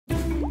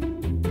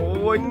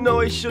Oh, I know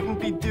I shouldn't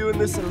be doing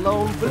this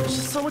alone, but it was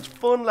just so much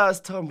fun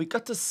last time. We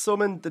got to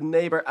summon the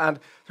neighbor, and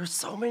there's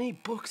so many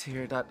books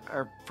here that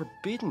are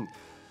forbidden.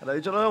 And I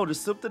don't know,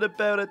 there's something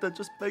about it that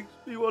just makes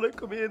me want to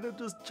come in and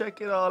just check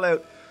it all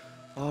out.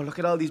 Oh, look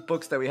at all these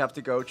books that we have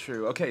to go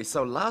through. Okay,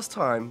 so last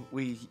time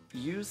we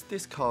used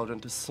this cauldron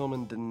to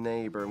summon the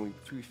neighbor, and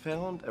we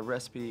found a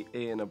recipe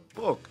in a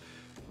book.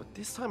 But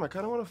this time I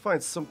kind of want to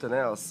find something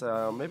else.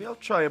 Maybe I'll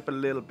try up a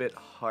little bit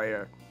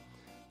higher.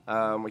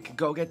 We can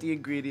go get the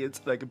ingredients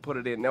and I can put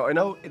it in. Now, I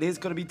know it is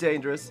going to be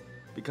dangerous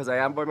because I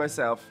am by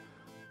myself,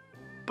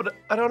 but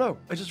I don't know.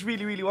 I just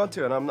really, really want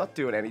to, and I'm not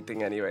doing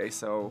anything anyway,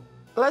 so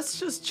let's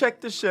just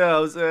check the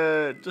shelves,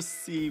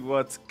 just see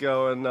what's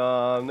going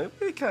on.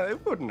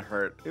 It wouldn't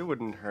hurt. It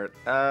wouldn't hurt.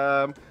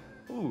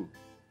 Ooh.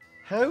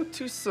 How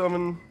to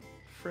summon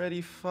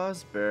Freddy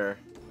Fasbear.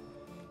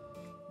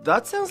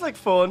 That sounds like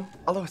fun,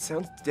 although it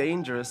sounds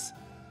dangerous.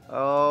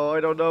 Oh, I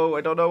don't know.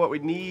 I don't know what we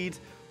need.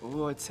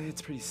 Oh, I'd say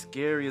it's pretty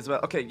scary as well.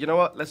 Okay, you know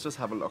what? Let's just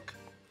have a look.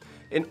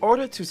 In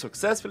order to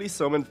successfully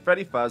summon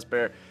Freddy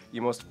Fasbear,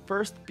 you must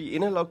first be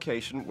in a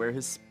location where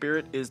his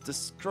spirit is the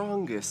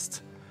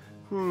strongest.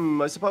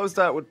 I suppose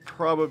that would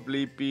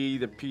probably be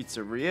the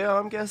pizzeria,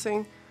 I'm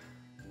guessing.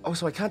 Oh,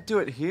 so I can't do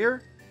it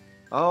here?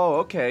 Oh,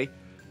 okay.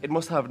 It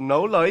must have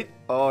no light.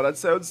 Oh, that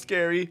sounds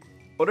scary.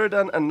 Other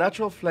than a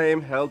natural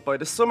flame held by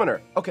the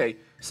summoner. Okay,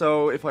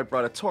 so if I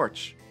brought a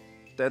torch,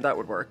 then that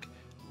would work.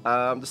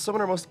 The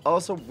summoner must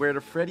also wear the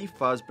Freddy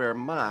Fasbear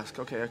mask.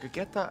 Okay, I could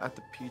get that at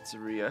the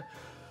pizzeria.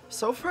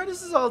 So far,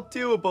 this is all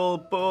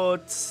doable,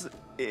 but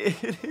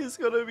it is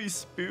gonna be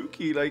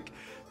spooky. Like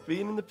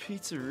being in the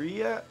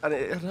pizzeria, and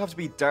it'll have to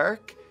be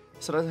dark,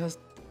 so that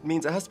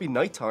means it has to be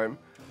nighttime.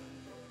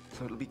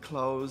 So it'll be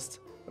closed,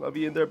 and I'll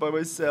be in there by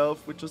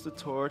myself with just a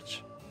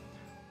torch.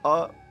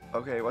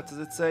 Okay, what does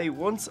it say?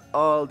 Once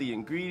all the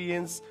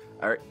ingredients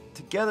are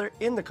together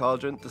in the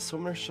cauldron, the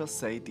summoner shall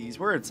say these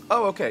words.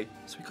 Oh, okay.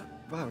 So we got.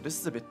 Wow, this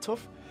is a bit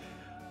tough.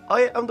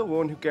 I am the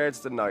one who guards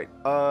the night.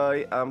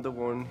 I am the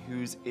one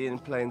who's in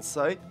plain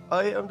sight.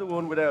 I am the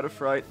one without a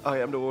fright. I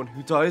am the one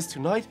who dies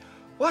tonight.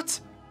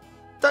 What?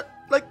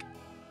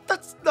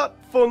 That's not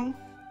fun.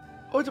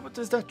 Oh,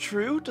 is that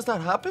true? Does that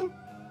happen?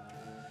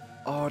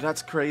 Oh,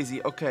 that's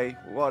crazy. Okay,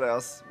 what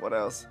else? What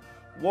else?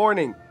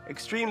 Warning,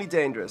 extremely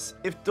dangerous.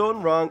 If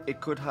done wrong,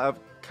 it could have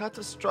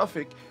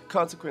catastrophic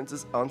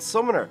consequences on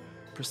summoner.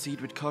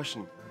 Proceed with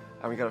caution.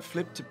 And we gotta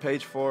flip to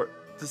page 4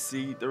 to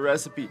see the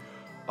recipe.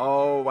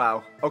 Oh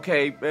wow.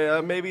 Okay,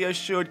 maybe I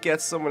should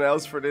get someone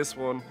else for this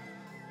one.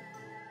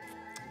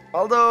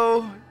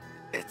 Although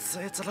it's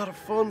a lot of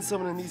fun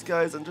summoning these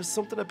guys, and there's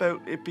something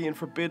about it being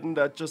forbidden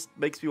that just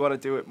makes me want to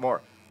do it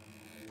more.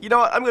 You know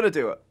what? I'm gonna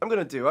do it. I'm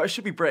gonna do it. I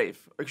should be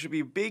brave. I should be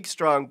a big,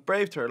 strong,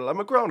 brave turtle. I'm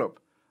a grown-up.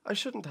 I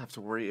shouldn't have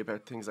to worry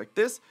about things like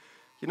this.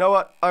 You know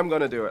what? I'm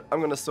gonna do it. I'm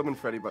gonna summon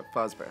Freddy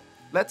Fasbear.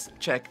 Let's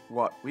check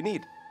what we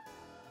need.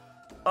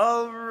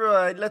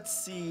 Alright, let's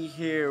see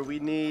here. We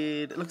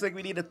need, it looks like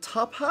we need a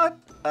top hat,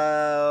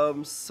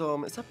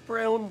 is that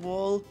brown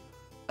wool?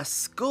 A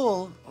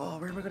skull? Oh,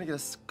 where am I going to get a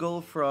skull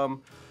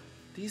from?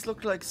 These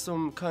look like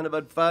some kind of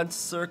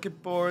advanced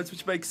circuit boards,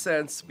 which makes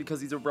sense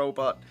because he's a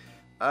robot.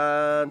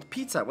 And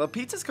pizza. Well,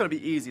 pizza's going to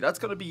be easy. That's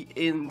going to be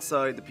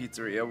inside the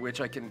pizzeria,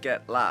 which I can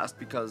get last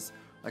because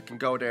I can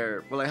go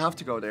there. Well, I have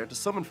to go there to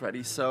summon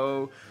Freddy,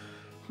 so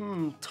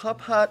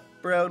top hat,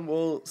 brown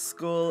wool,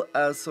 skull,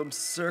 as some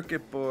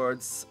circuit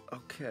boards.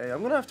 Okay,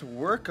 I'm gonna have to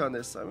work on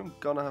this. I'm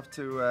gonna have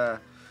to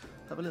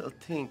have a little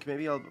think.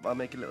 Maybe I'll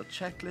make a little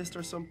checklist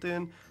or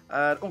something.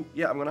 And oh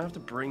yeah, I'm gonna have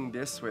to bring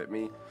this with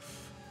me.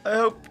 I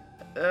hope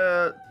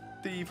the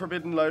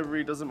Forbidden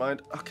Library doesn't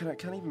mind. Oh, I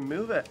can't even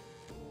move it.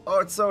 Oh,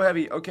 it's so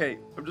heavy. Okay,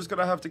 I'm just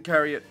gonna have to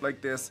carry it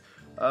like this.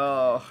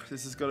 Oh,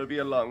 this is gonna be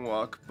a long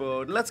walk,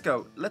 but let's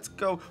go. Let's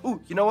go.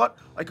 Oh, you know what?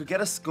 I could get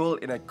a skull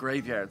in a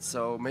graveyard,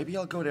 so maybe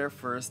I'll go there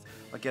first.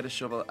 I'll get a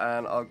shovel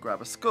and I'll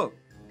grab a skull.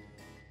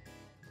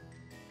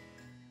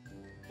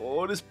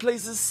 Oh, this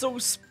place is so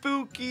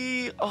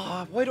spooky.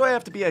 Oh, why do I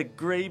have to be at a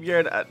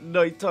graveyard at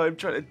nighttime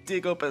trying to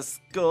dig up a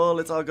skull?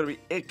 It's all gonna be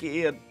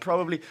icky and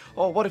probably,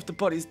 oh, what if the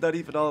body's not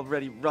even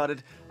already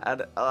rotted?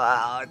 And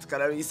it's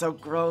gonna be so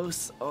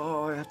gross.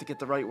 Oh, I have to get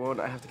the right one.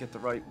 I have to get the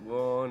right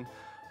one.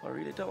 I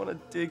really don't want to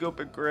dig up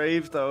a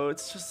grave, though.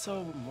 It's just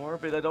so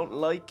morbid. I don't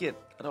like it.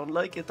 I don't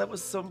like it. That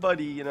was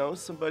somebody, you know,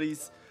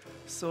 somebody's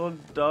son,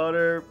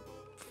 daughter,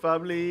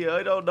 family.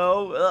 I don't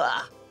know.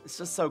 Ugh. It's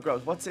just so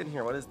gross. What's in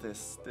here? What is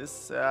this?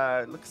 This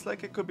looks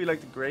like it could be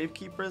like the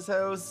gravekeeper's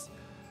house.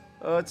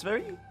 It's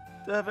very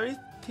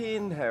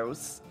thin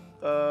house.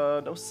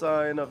 No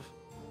sign of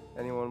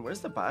anyone.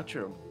 Where's the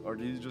bathroom? Or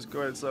do you just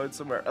go outside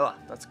somewhere? Ugh,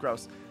 that's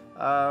gross.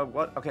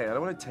 What? Okay, I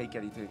don't want to take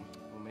anything.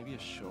 Well, maybe a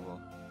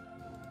shovel.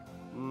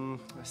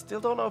 I still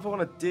don't know if I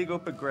want to dig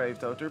up a grave,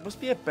 though. There must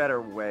be a better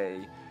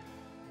way.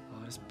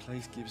 Oh, this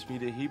place gives me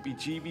the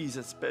heebie-jeebies,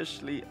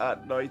 especially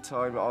at night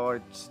time. Oh,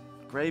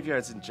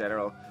 graveyards in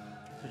general.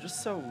 They're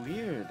just so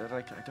weird. And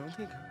like, I don't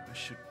think I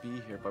should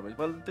be here by myself.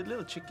 Well, the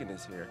little chicken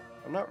is here.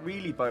 I'm not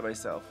really by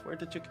myself. Where'd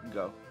the chicken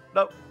go?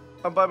 Nope,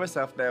 I'm by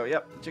myself now.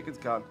 Yep, the chicken's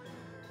gone.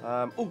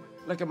 Oh,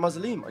 like a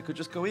mausoleum. I could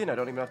just go in. I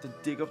don't even have to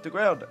dig up the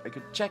ground. I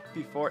could check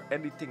before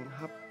anything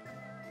happens.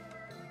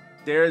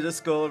 There's a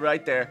skull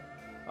right there.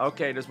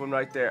 Okay, there's one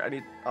right there. I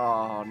need...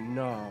 Oh,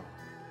 no.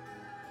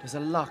 There's a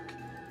lock.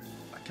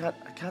 I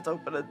can't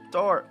open a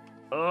door.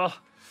 Ugh.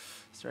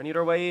 Is there any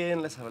other way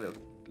in? Let's have a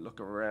little look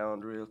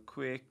around real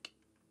quick.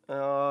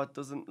 Oh, it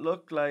doesn't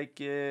look like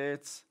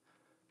it.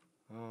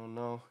 Oh,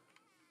 no.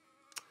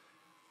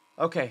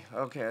 Okay.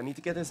 I need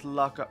to get this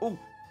lock up. Oh,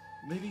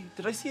 maybe...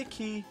 Did I see a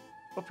key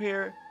up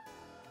here?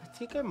 I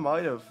think I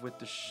might have with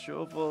the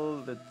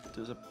shovel.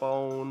 There's a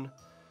bone.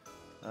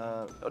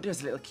 Oh,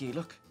 there's a little key.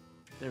 Look.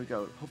 There we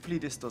go. Hopefully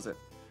this does it.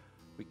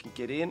 We can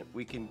get in.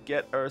 We can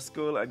get our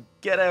skull and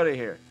get out of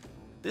here.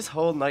 This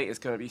whole night is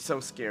going to be so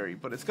scary,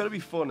 but it's going to be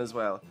fun as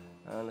well.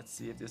 Let's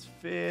see if this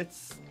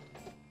fits.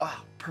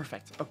 Ah,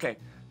 perfect. Okay,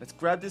 let's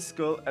grab this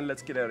skull and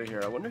let's get out of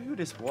here. I wonder who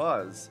this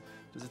was.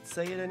 Does it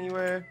say it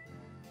anywhere?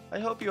 I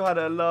hope you had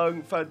a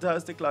long,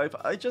 fantastic life.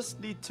 I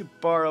just need to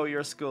borrow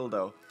your skull,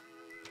 though.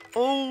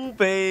 Oh,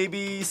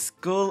 baby,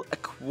 skull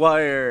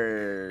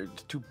acquired.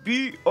 To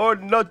be or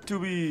not to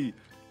be?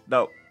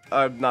 No,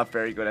 I'm not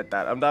very good at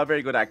that. I'm not a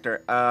very good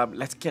actor.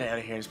 Let's get out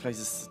of here. This place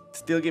is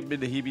still giving me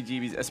the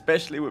heebie-jeebies,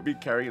 especially with me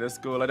carrying a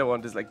skull. I don't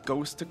want this like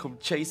ghost to come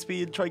chase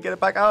me and try and get it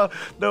back. Oh,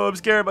 no, I'm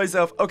scared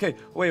myself. Okay,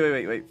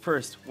 wait.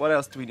 First, what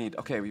else do we need?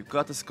 Okay, we've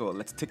got the skull.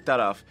 Let's tick that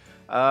off.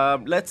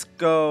 Let's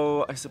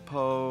go, I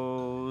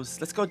suppose.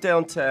 Let's go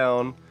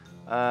downtown.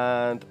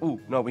 And, oh,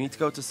 no, we need to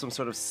go to some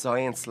sort of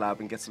science lab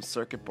and get some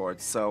circuit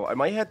boards. So I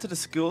might head to the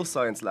school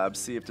science lab,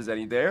 see if there's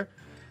any there.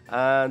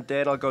 And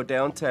then I'll go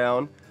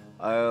downtown.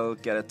 I'll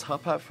get a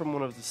top hat from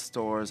one of the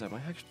stores. I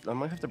might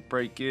have to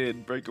break a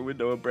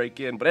window and break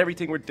in. But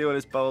everything we're doing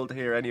is bold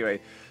here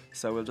anyway.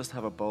 So we'll just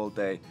have a bold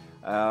day.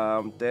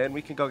 Then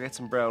we can go get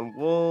some brown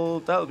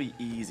wool. That'll be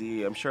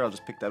easy. I'm sure I'll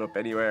just pick that up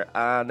anywhere.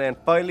 And then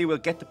finally we'll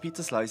get the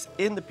pizza slice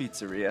in the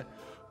pizzeria.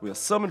 We'll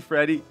summon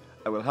Freddy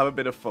and we'll have a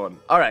bit of fun.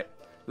 Alright,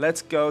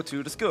 let's go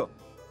to the school.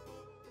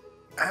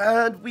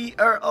 And we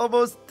are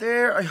almost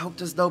there. I hope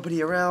there's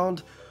nobody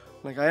around.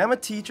 Like, I am a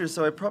teacher,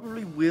 so I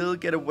probably will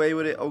get away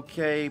with it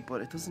okay,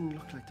 but it doesn't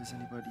look like there's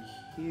anybody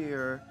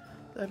here.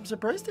 I'm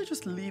surprised they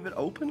just leave it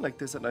open like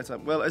this at night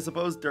time. Well, I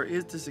suppose there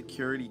is the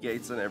security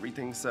gates and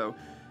everything, so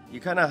you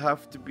kind of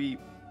have to be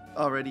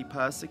already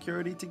past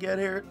security to get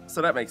here,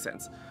 so that makes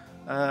sense.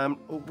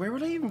 Where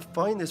would I even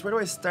find this? Where do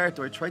I start?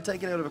 Do I try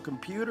taking it out of a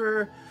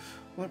computer?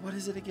 What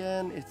is it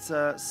again? It's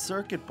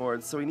circuit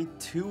boards, so we need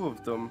 2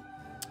 of them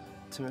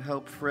to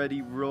help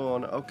Freddy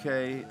run.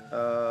 Okay,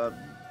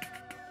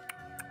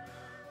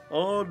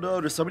 oh no,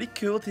 there's so many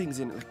cool things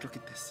in it. Like, look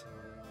at this.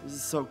 This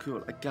is so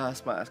cool. A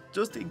gas mask,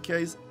 just in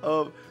case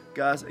of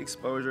gas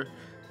exposure.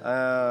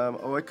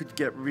 Oh, I could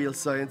get real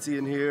sciencey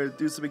in here,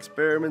 do some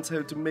experiments,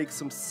 how to make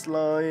some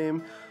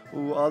slime.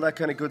 Ooh, all that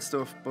kind of good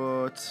stuff.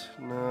 But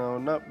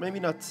no, maybe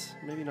not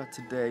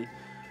today.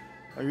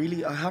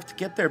 I have to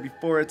get there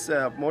before it's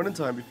morning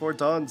time, before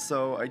dawn.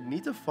 So I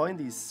need to find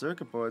these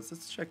circuit boards.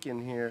 Let's check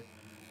in here.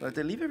 Like,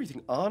 they leave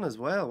everything on as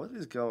well. What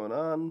is going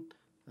on?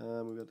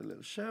 We got the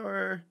little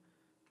shower.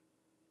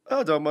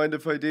 Oh, don't mind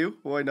if I do.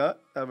 Why not?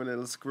 Have a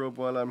little scrub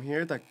while I'm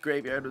here. That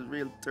graveyard was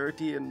real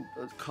dirty and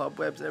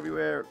cobwebs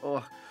everywhere.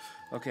 Oh,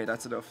 okay,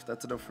 that's enough.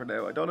 That's enough for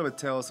now. I don't have a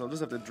towel, so I'll just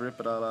have to drip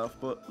it all off.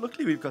 But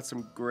luckily, we've got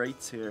some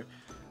grates here.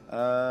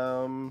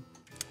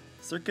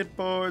 Circuit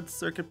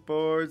boards.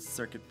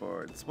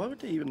 What would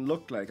they even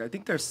look like? I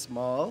think they're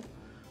small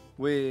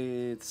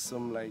with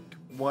some, like,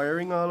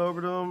 wiring all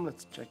over them.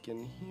 Let's check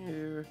in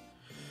here.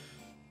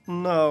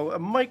 No, a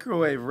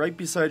microwave right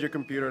beside your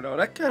computer. No,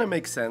 that kind of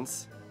makes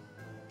sense.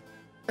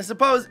 I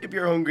suppose if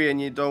you're hungry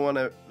and you don't want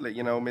to, like,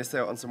 you know, miss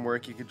out on some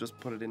work, you could just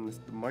put it in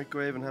the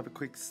microwave and have a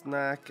quick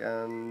snack.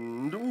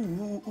 And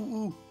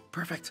ooh,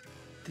 perfect.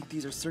 I think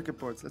these are circuit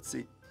boards. Let's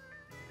see.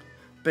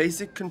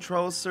 Basic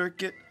control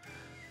circuit.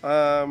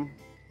 Well,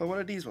 what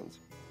are these ones?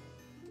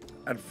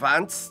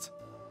 Advanced.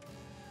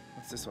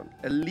 What's this one?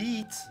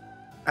 Elite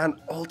and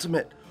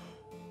ultimate.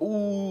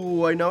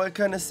 Ooh, I know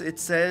it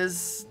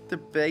says the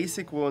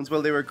basic ones.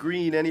 Well, they were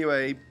green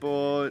anyway,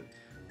 but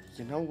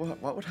you know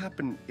what? What would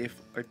happen if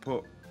I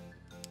put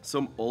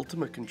some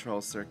ultimate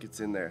control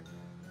circuits in there?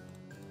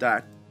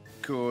 That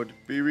could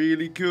be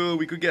really cool.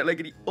 We could get like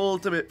the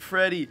ultimate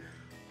Freddy.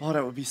 Oh,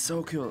 that would be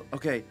so cool.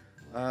 Okay,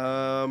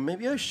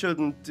 maybe I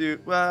shouldn't do...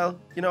 Well,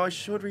 you know, I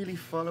should really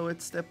follow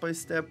it step by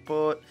step,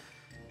 but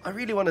I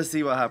really want to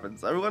see what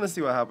happens. I want to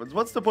see what happens.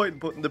 What's the point in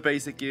putting the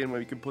basic in when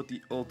we can put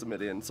the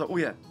ultimate in? So, oh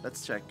yeah,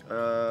 let's check.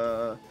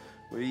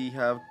 We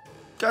have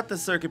got the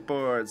circuit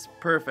boards.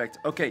 Perfect.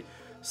 Okay,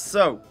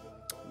 so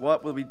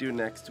what will we do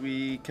next?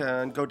 We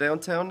can go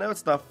downtown now.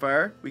 It's not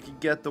far. We can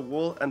get the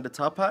wool and the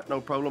top hat,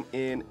 no problem,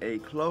 in a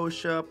clothes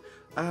shop.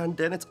 And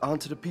then it's on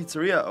to the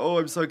pizzeria. Oh,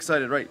 I'm so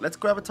excited. Right, let's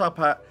grab a top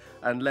hat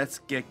and let's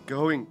get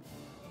going.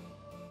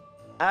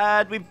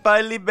 And we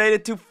finally made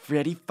it to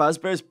Freddy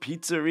Fasbear's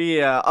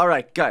pizzeria.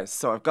 Alright, guys,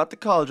 so I've got the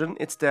cauldron.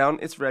 It's down.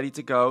 It's ready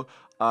to go.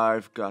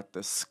 I've got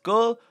the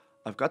skull.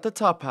 I've got the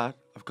top hat.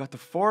 I've got the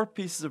 4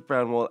 pieces of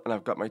brown wool, and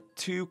I've got my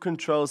 2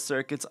 control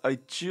circuits. I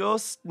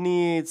just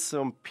need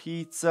some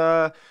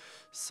pizza.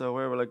 So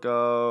where will I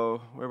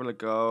go? Where will I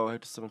go? How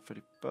to summon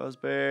Freddy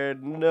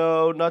Fasbear?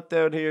 No, not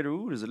down here.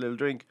 Ooh, there's a little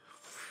drink.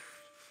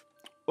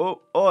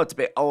 Oh, it's a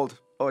bit old.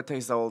 Oh, it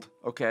tastes old.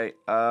 Okay.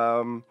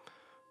 Where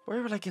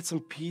will I get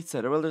some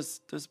pizza? Well,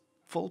 there's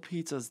full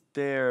pizzas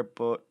there,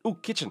 but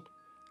kitchen.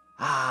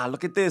 Ah,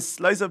 look at this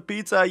slice of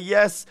pizza.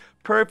 Yes,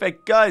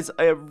 perfect, guys.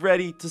 I am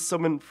ready to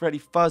summon Freddy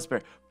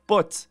Fasbear,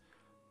 but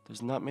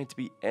there's not meant to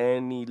be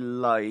any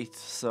light.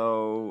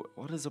 So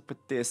what is up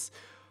with this?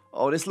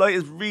 Oh, this light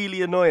is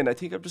really annoying. I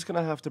think I'm just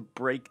gonna have to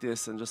break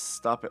this and just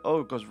stop it.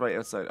 Oh, it goes right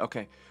outside.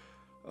 Okay.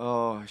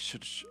 Oh, I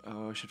should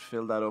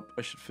fill that up.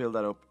 I should fill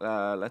that up.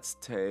 Let's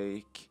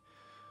take.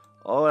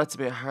 Oh, that's a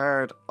bit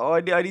hard. Oh,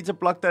 I need to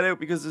block that out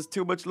because there's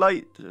too much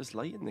light. There's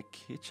light in the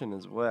kitchen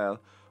as well.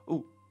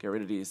 Oh, get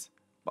rid of these.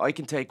 But I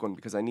can take one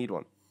because I need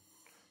one.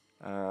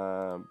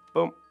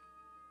 Boom.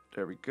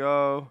 There we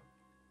go.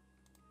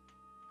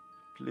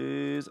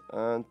 Please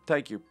and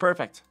thank you.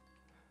 Perfect.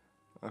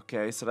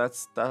 Okay, so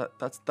that's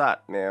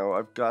that now.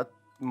 I've got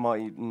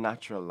my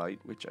natural light,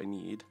 which I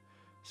need.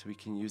 So we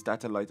can use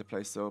that to light the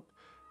place up.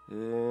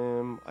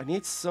 I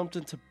need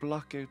something to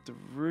block out the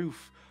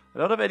roof. I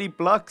don't have any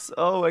blocks.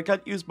 Oh, I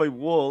can't use my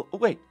wool. Oh,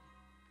 wait.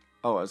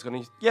 Oh, I was going to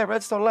use... Yeah,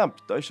 redstone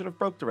lamp. I should have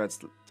broke the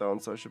redstone,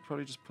 so I should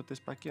probably just put this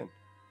back in.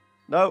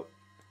 No.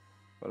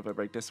 What if I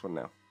break this one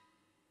now?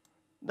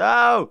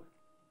 No!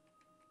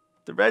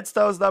 The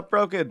redstone's not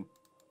broken.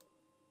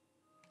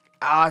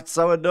 Ah, it's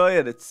so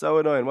annoying. It's so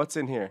annoying. What's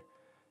in here?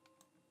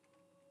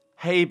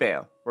 Hay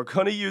bale. We're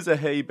going to use a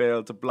hay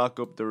bale to block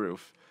up the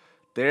roof.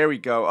 There we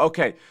go.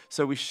 Okay,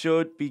 so we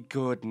should be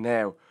good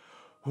now.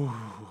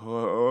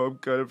 Oh, I'm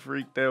kind of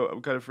freaked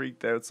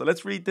out. So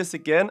let's read this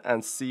again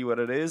and see what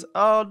it is.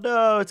 Oh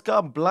no, it's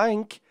gone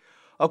blank.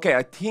 Okay,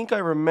 I think I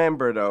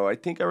remember though. I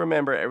think I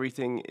remember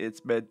everything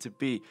it's meant to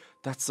be.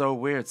 That's so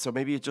weird. So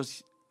maybe it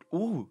just...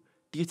 Ooh,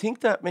 do you think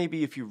that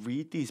maybe if you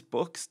read these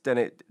books,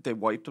 then they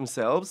wipe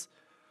themselves?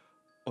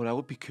 Oh, that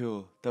would be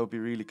cool. That would be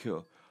really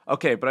cool.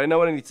 Okay, but I know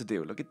what I need to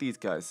do. Look at these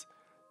guys.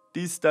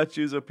 These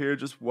statues up here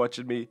just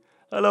watching me.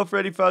 Hello,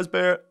 Freddy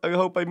Fasbear. I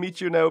hope I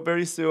meet you now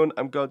very soon.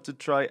 I'm going to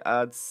try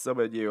and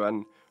summon you.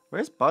 And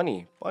where's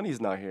Bonnie?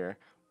 Bonnie's not here.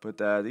 But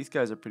these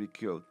guys are pretty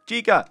cool.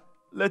 Chica,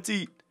 let's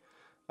eat.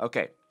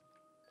 Okay.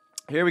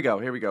 Here we go.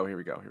 What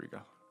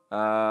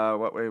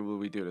way will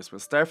we do this? We'll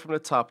start from the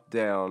top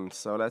down.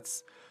 So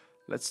let's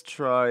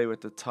try with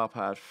the top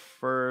hat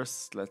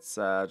first. Let's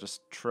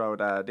just throw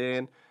that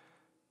in.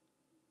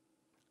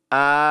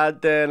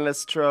 And then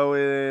let's throw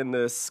in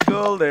the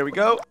skull. There we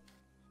go.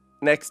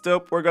 Next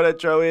up, we're going to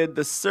throw in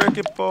the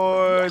circuit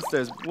boards.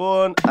 There's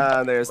 1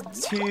 and there's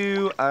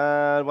 2.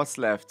 And what's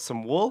left?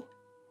 Some wool.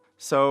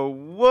 So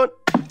 1,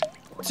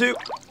 2,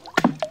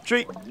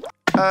 3,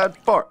 and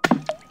 4.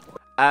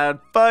 And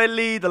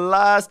finally, the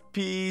last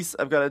piece,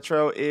 I'm going to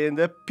throw in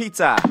the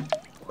pizza.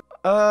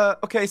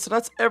 Okay, so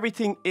that's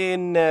everything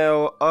in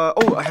now.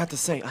 Oh, I have to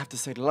say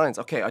the lines.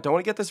 Okay, I don't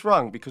want to get this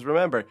wrong because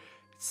remember, it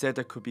said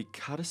there could be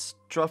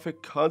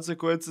catastrophic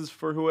consequences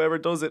for whoever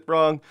does it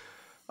wrong.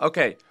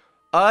 Okay.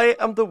 I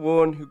am the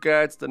one who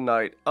guards the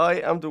night.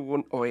 I am the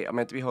one... Oh, wait, I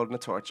meant to be holding a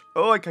torch.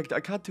 Oh, I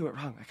can't do it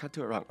wrong.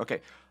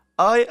 Okay.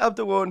 I am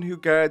the one who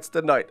guards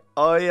the night.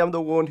 I am the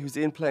one who's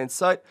in plain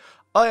sight.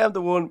 I am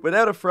the one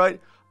without a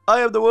fright. I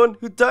am the one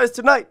who dies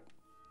tonight.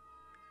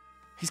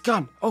 He's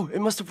gone. Oh, it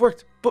must have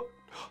worked. But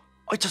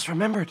I just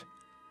remembered.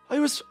 I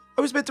was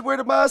meant to wear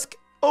the mask.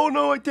 Oh,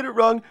 no, I did it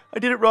wrong.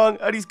 And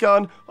he's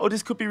gone. Oh,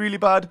 this could be really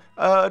bad.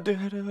 What do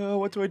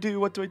I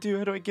do?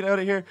 How do I get out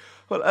of here?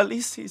 Well, at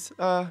least he's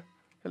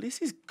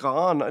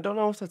gone. I don't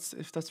know if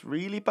that's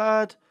really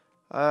bad,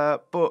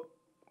 but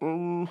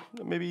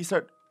maybe he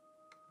start.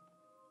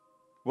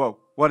 Whoa!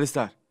 What is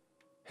that?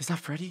 Is that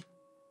Freddy?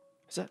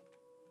 Is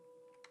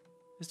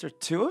there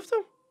 2 of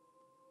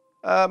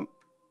them?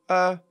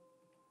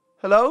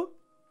 Hello?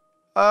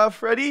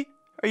 Freddy?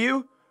 Are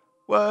you?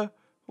 Why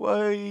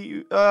are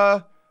you?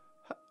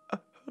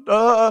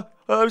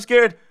 I'm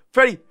scared.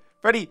 Freddy.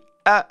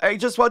 I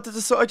just wanted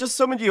to. I just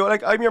summoned you.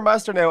 Like I'm your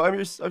master now.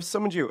 I've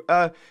summoned you.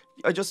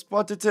 I just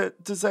wanted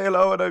to say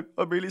hello, and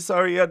I'm really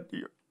sorry, and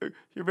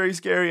you're very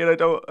scary, and I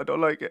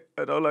don't like it.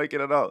 I don't like it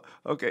at all.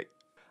 Okay.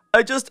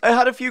 I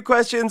had a few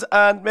questions,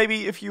 and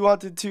maybe if you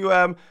wanted to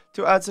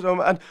answer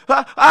them, and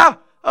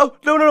oh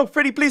no,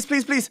 Freddy, please.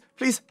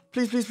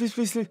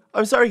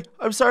 I'm sorry.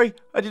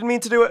 I didn't mean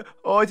to do it.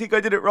 Oh, I think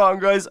I did it wrong,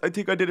 guys. I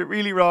think I did it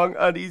really wrong,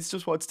 and he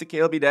just wants to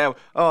kill me now.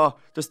 Oh,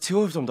 there's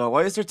 2 of them though.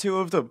 Why is there 2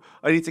 of them?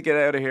 I need to get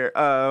out of here.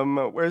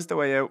 Where's the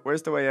way out?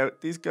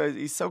 These guys,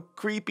 he's so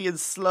creepy and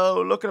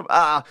slow. Look at him.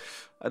 I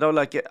don't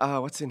like it.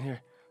 What's in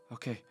here?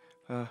 Okay.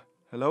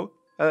 Hello?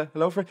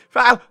 Hello, Fred.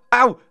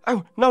 Ow!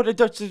 No, they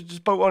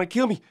just both want to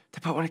kill me.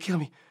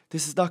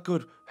 This is not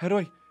good. How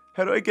do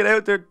I get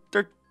out? They're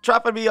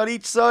trapping me on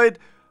each side.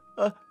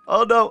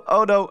 Oh no.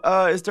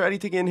 Is there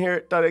anything in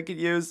here that I could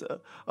use?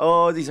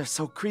 Oh, these are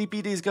so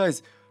creepy, these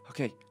guys.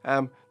 Okay.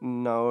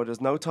 No,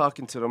 there's no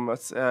talking to them.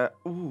 Let's.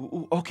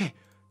 Okay.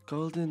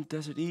 golden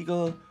desert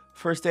eagle,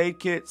 first aid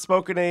kit,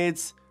 smoke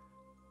grenades,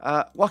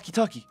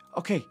 walkie-talkie.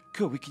 Okay,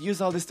 cool. We can use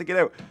all this to get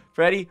out.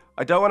 Freddy,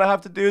 I don't want to have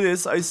to do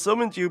this. I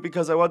summoned you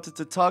because I wanted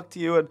to talk to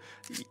you, and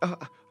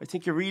I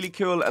think you're really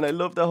cool, and I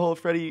love the whole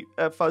Freddy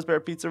Fasbear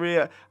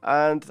pizzeria,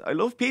 and I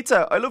love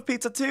pizza. I love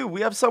pizza too.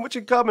 We have so much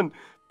in common.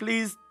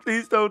 Please,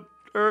 please don't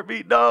hurt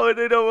me. No,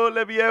 they won't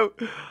let me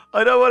out.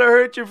 I don't want to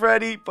hurt you,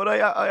 Freddy, but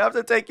I have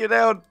to take you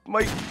down.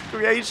 My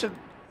creation.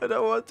 I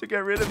don't want to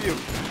get rid of you.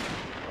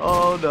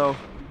 Oh no.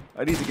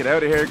 I need to get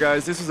out of here,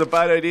 guys. This was a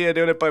bad idea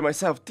doing it by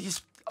myself.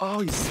 Oh,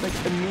 he's like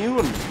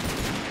immune.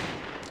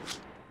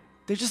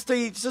 They're just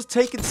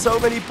taking so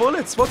many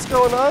bullets. What's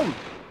going on?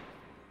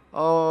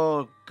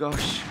 Oh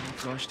gosh,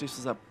 this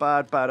is a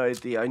bad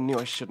idea. I knew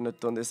I shouldn't have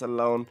done this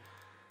alone.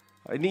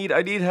 I need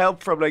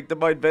help from like the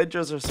My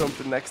Adventures or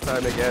something next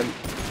time again.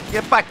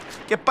 Get back,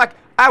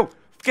 ow,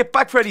 get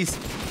back, Freddy's,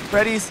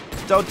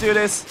 don't do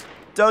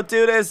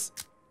this,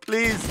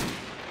 please.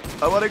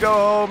 I want to go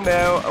home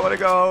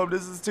now.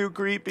 This is too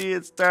creepy.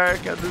 It's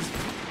dark and there's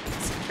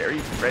scary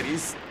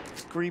Freddy's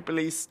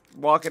creepily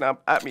walking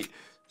up at me.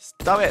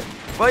 Stop it.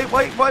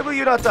 Why will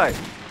you not die?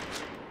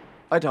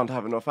 I don't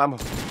have enough ammo.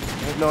 I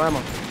have no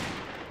ammo.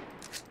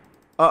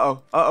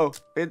 Uh-oh.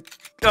 Get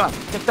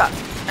that.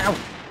 Ow.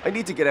 I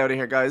need to get out of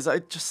here, guys.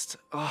 I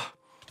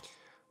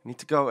need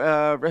to go.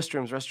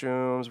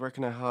 Restrooms. Where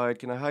can I hide?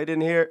 Can I hide in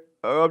here?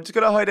 Oh, I'm just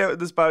going to hide out in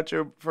this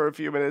bathroom for a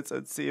few minutes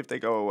and see if they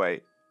go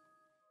away.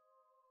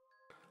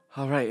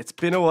 Alright, it's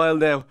been a while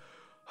now.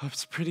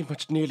 It's pretty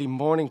much nearly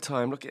morning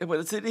time. Look, well,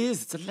 it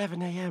is. It's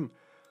 11 a.m.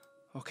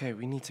 Okay,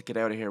 we need to get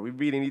out of here. We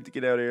really need to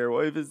get out of here.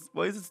 Why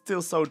is it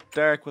still so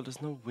dark? Well, there's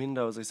no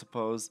windows, I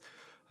suppose.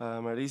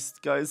 Are these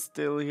guys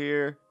still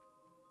here?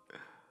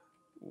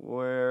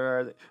 Where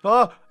are they?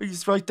 Oh,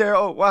 he's right there.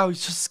 Oh, wow, he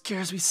just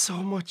scares me so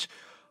much.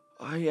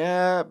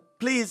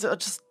 Please,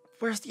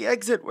 where's the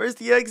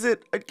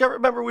exit? I can't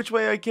remember which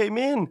way I came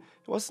in.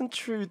 It wasn't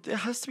through. It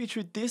has to be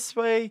through this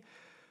way.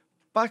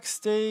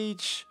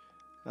 Backstage.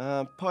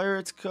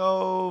 Pirates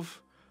Cove.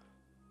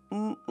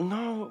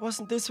 No, it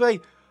wasn't this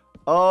way.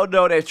 Oh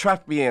no, they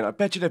trapped me in. I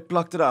bet you they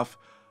blocked it off.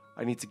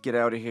 I need to get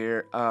out of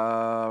here.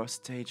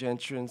 Stage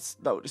entrance.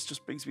 No, this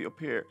just brings me up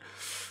here.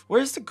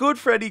 Where's the good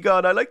Freddy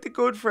gone? I like the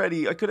good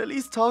Freddy. I could at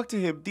least talk to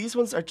him. These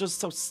ones are just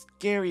so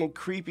scary and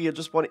creepy and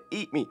just want to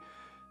eat me.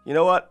 You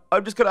know what?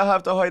 I'm just going to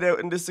have to hide out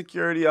in this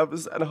security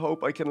office and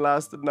hope I can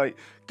last the night.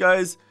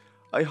 Guys,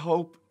 I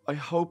hope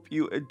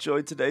you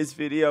enjoyed today's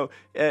video.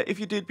 If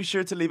you did, be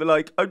sure to leave a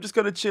like. I'm just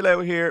going to chill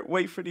out here,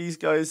 wait for these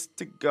guys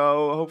to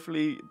go.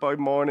 Hopefully by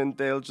morning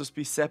they'll just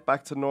be set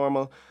back to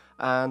normal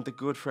and the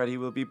good Freddy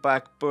will be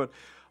back. But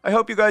I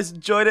hope you guys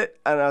enjoyed it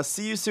and I'll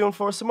see you soon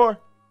for some more.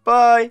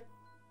 Bye!